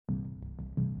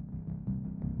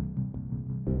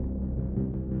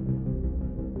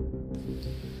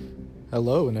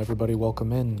Hello, and everybody,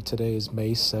 welcome in. Today is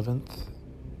May 7th,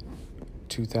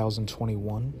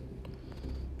 2021.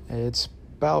 It's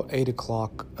about 8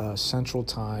 o'clock Central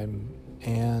Time,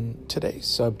 and today's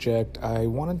subject, I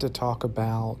wanted to talk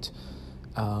about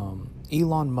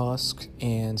Elon Musk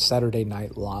and Saturday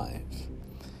Night Live.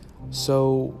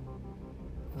 So,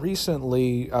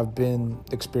 recently, I've been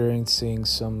experiencing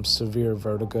some severe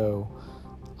vertigo.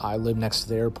 I live next to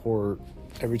the airport.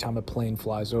 Every time a plane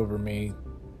flies over me,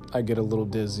 I get a little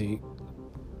dizzy.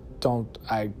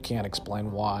 I can't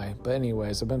explain why. But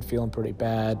anyways, I've been feeling pretty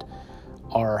bad.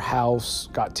 Our house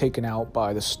got taken out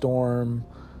by the storm.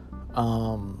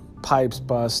 Pipes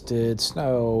busted,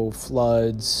 snow,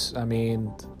 floods. I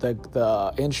mean,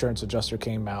 the insurance adjuster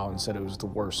came out and said it was the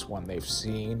worst one they've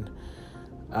seen.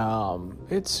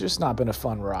 It's just not been a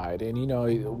fun ride. And,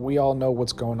 we all know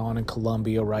what's going on in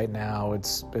Colombia right now.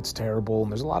 It's terrible.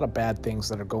 And there's a lot of bad things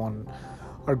that are going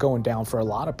down for a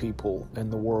lot of people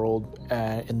in the world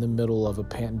in the middle of a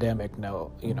pandemic,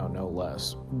 no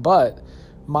less. But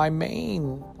my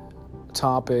main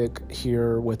topic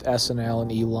here with SNL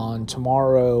and Elon,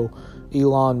 tomorrow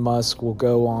Elon Musk will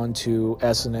go on to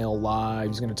SNL Live.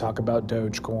 He's going to talk about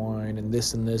Dogecoin and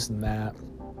this and this and that.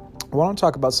 I want to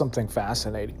talk about something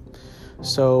fascinating.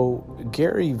 So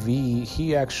Gary Vee,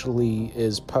 he actually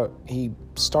he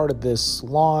started this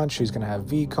launch. He's going to have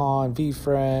VCon,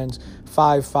 VFriends,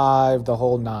 5 the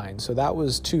whole nine. So that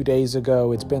was 2 days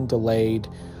ago. It's been delayed.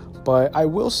 But I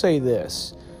will say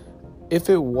this. If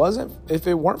it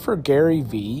weren't for Gary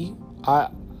Vee, I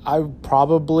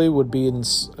probably would be in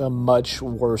a much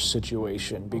worse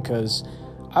situation, because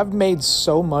I've made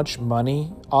so much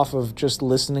money off of just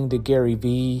listening to Gary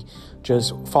Vee,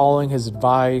 just following his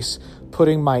advice,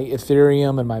 putting my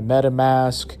Ethereum in my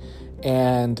MetaMask,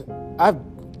 and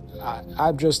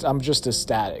I'm just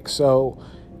ecstatic. So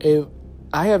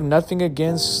I have nothing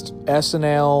against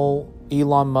SNL,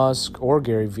 Elon Musk, or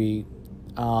Gary Vee.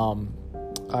 I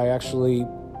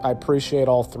appreciate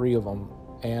all three of them,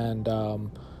 and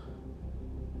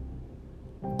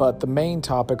but the main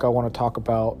topic I want to talk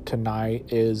about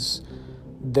tonight is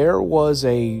there was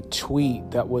a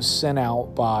tweet that was sent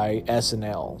out by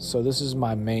SNL. So this is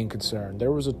my main concern.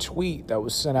 There was a tweet that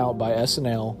was sent out by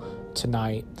SNL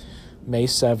tonight, May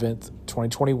 7th,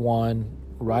 2021,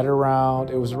 right around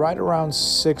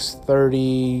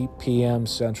 6:30 p.m.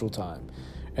 Central Time.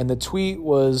 And the tweet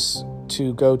was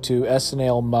to go to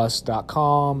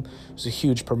snlmusk.com. It's a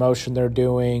huge promotion they're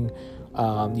doing.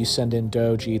 You send in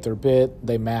Doge, Ether, Bit,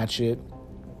 they match it.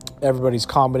 Everybody's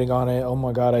commenting on it. Oh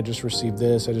my God, I just received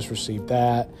this. I just received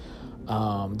that.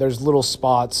 There's little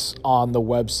spots on the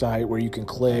website where you can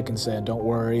click and say, don't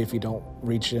worry, if you don't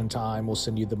reach it in time, we'll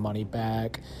send you the money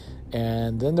back.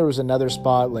 And then there was another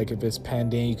spot, like if it's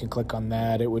pending, you can click on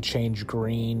that. It would change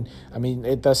green. I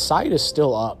mean, the site is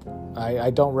still up.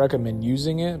 I don't recommend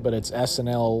using it, but it's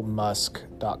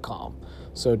snlmusk.com.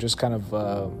 So just kind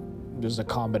of just a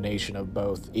combination of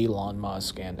both Elon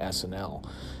Musk and SNL.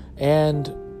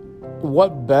 And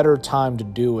what better time to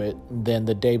do it than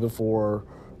the day before,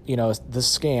 the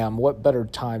scam? What better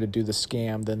time to do the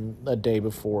scam than a day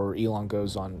before Elon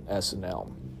goes on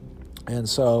SNL? And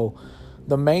so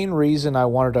the main reason I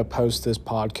wanted to post this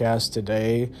podcast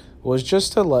today was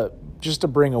just to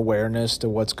bring awareness to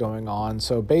what's going on.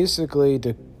 So basically,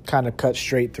 to kind of cut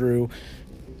straight through,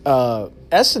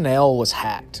 SNL was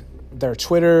hacked. Their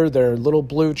Twitter, their little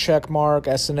blue check mark,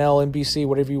 SNL, NBC,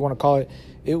 whatever you want to call it,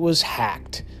 it was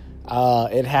hacked.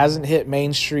 It hasn't hit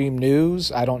mainstream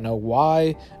news. I don't know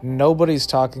why. Nobody's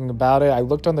talking about it. I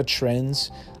looked on the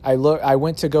trends. I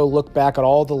went to go look back at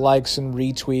all the likes and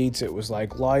retweets. It was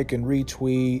like and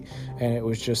retweet, and it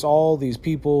was just all these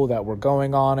people that were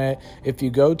going on it. If you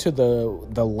go to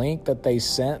the link that they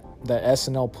sent, that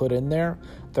SNL put in there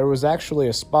was actually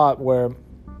a spot where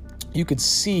you could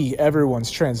see everyone's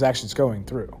transactions going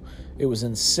through. It was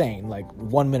insane, like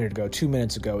 1 minute ago, 2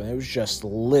 minutes ago, and it was just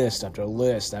list after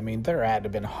list. I mean, there had to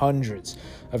have been hundreds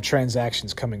of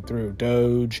transactions coming through.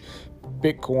 Doge,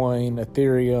 Bitcoin,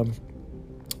 Ethereum.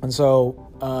 And so,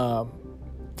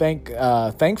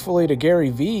 thankfully to Gary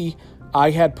Vee,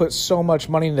 I had put so much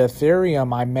money into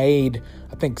Ethereum, I made,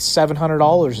 I think,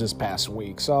 $700 this past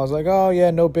week. So I was like, oh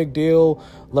yeah, no big deal.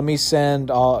 Let me send,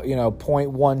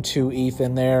 0.12 ETH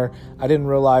in there. I didn't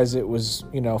realize it was,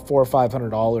 $400 or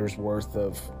 $500 worth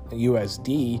of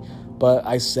USD, but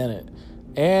I sent it.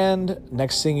 And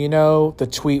next thing you know, the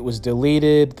tweet was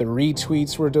deleted. The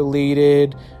retweets were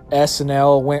deleted.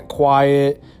 SNL went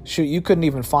quiet. Shoot, you couldn't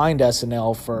even find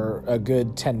SNL for a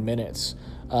good 10 minutes.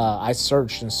 I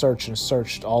searched and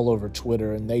searched all over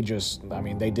Twitter, and they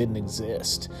didn't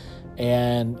exist.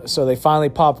 And so they finally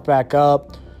popped back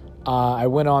up. I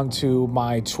went on to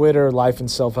my Twitter, Life and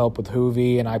Self-Help with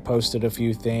Hoovie, and I posted a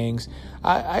few things.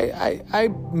 I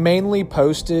mainly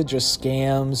posted just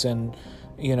scams and,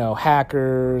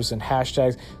 hackers and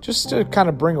hashtags just to kind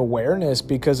of bring awareness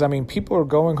because, people are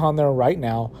going on there right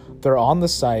now. They're on the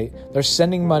site. They're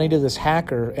sending money to this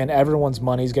hacker, and everyone's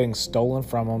money is getting stolen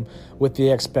from them with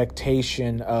the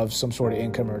expectation of some sort of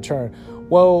income return.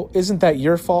 Well, isn't that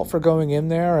your fault for going in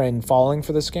there and falling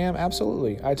for the scam?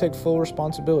 Absolutely. I take full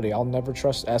responsibility. I'll never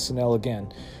trust SNL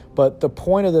again. But the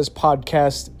point of this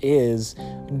podcast is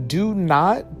do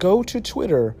not go to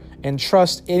Twitter and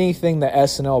trust anything that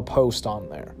SNL posts on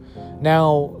there.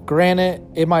 Now,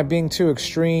 granted, am I being too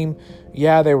extreme?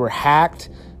 Yeah, they were hacked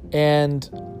and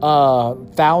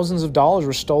thousands of dollars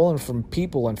were stolen from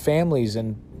people and families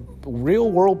and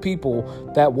real world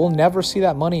people that will never see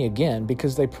that money again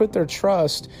because they put their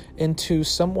trust into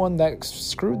someone that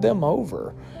screwed them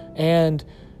over. And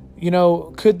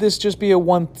could this just be a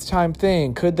one-time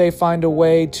thing? Could they find a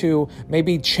way to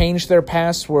maybe change their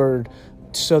password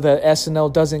so that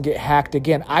SNL doesn't get hacked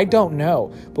again? I don't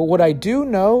know. But what I do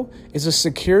know is the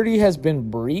security has been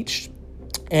breached,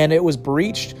 and it was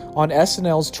breached on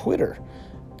SNL's Twitter.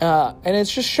 And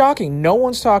it's just shocking. No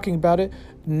one's talking about it.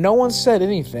 No one said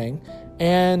anything.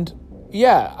 And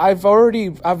yeah, I've already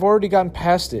gotten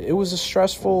past it. It was a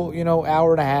stressful,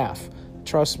 hour and a half.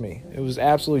 Trust me. It was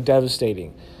absolutely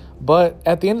devastating. But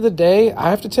at the end of the day,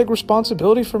 I have to take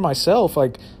responsibility for myself.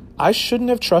 Like, I shouldn't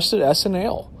have trusted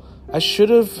SNL. I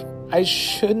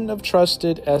shouldn't have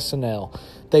trusted SNL.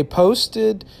 They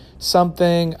posted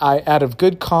something out of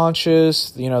good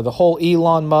conscience, the whole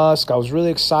Elon Musk. I was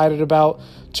really excited about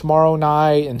tomorrow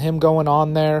night and him going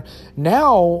on there.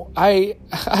 Now I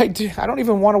don't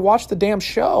even want to watch the damn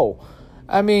show.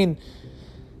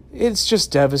 It's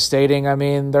just devastating.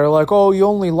 They're like, oh, you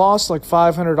only lost like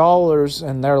 $500,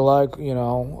 and they're like,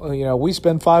 we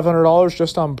spend $500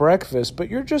 just on breakfast, but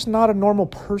you're just not a normal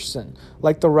person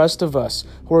like the rest of us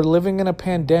who are living in a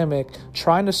pandemic,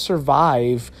 trying to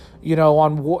survive,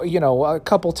 on a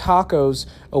couple tacos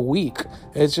a week.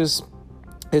 It's just,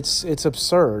 it's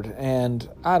absurd, and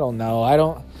I don't know. I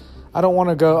don't want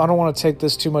to go. I don't want to take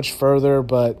this too much further,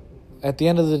 but at the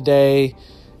end of the day,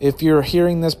 if you're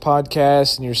hearing this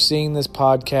podcast and you're seeing this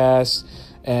podcast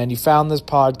and you found this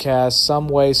podcast some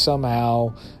way,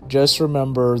 somehow, just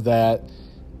remember that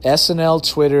SNL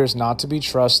Twitter is not to be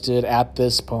trusted at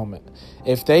this moment.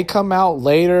 If they come out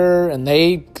later and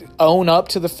they own up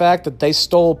to the fact that they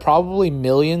stole probably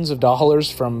millions of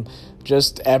dollars from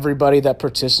just everybody that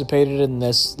participated in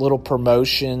this little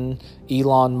promotion,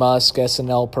 Elon Musk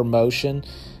SNL promotion,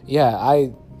 yeah,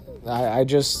 I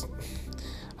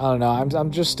don't know.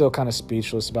 I'm just still kind of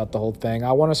speechless about the whole thing.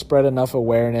 I want to spread enough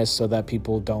awareness so that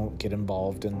people don't get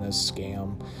involved in this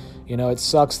scam. It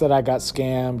sucks that I got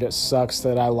scammed. It sucks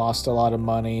that I lost a lot of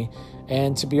money.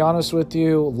 And to be honest with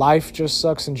you, life just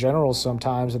sucks in general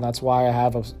sometimes. And that's why I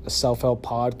have a self-help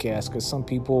podcast, because some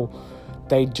people,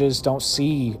 they just don't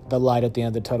see the light at the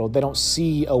end of the tunnel. They don't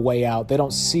see a way out. They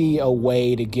don't see a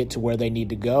way to get to where they need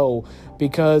to go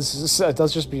because,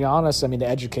 let's just be honest, the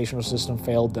educational system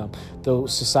failed them. The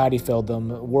society failed them.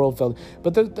 The world failed.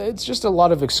 But it's just a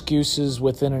lot of excuses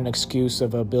within an excuse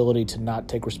of ability to not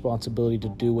take responsibility to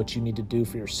do what you need to do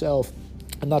for yourself.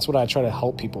 And that's what I try to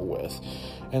help people with.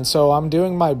 And so I'm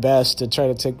doing my best to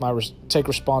try to take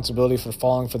responsibility for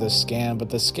falling for this scam, but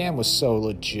the scam was so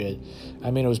legit.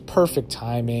 It was perfect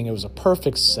timing. It was a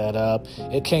perfect setup.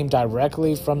 It came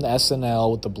directly from the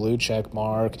SNL with the blue check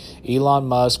mark. Elon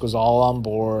Musk was all on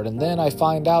board. And then I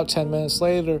find out 10 minutes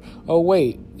later, oh,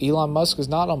 wait, Elon Musk is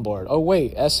not on board. Oh,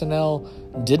 wait,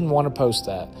 SNL didn't want to post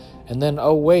that. And then,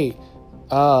 oh, wait,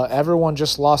 everyone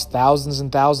just lost thousands and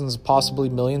thousands, possibly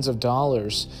millions of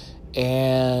dollars.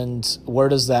 And where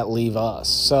does that leave us?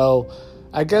 So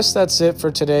I guess that's it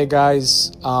for today,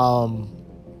 guys.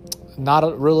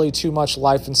 Not really too much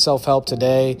life and self-help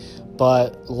today,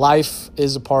 but life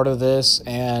is a part of this,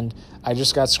 and I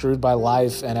just got screwed by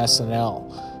life and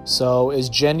SNL. So as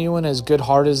genuine, as good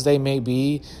heart as they may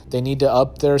be, they need to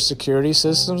up their security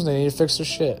systems. They need to fix their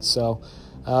shit. So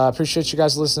I appreciate you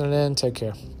guys listening in. Take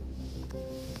care.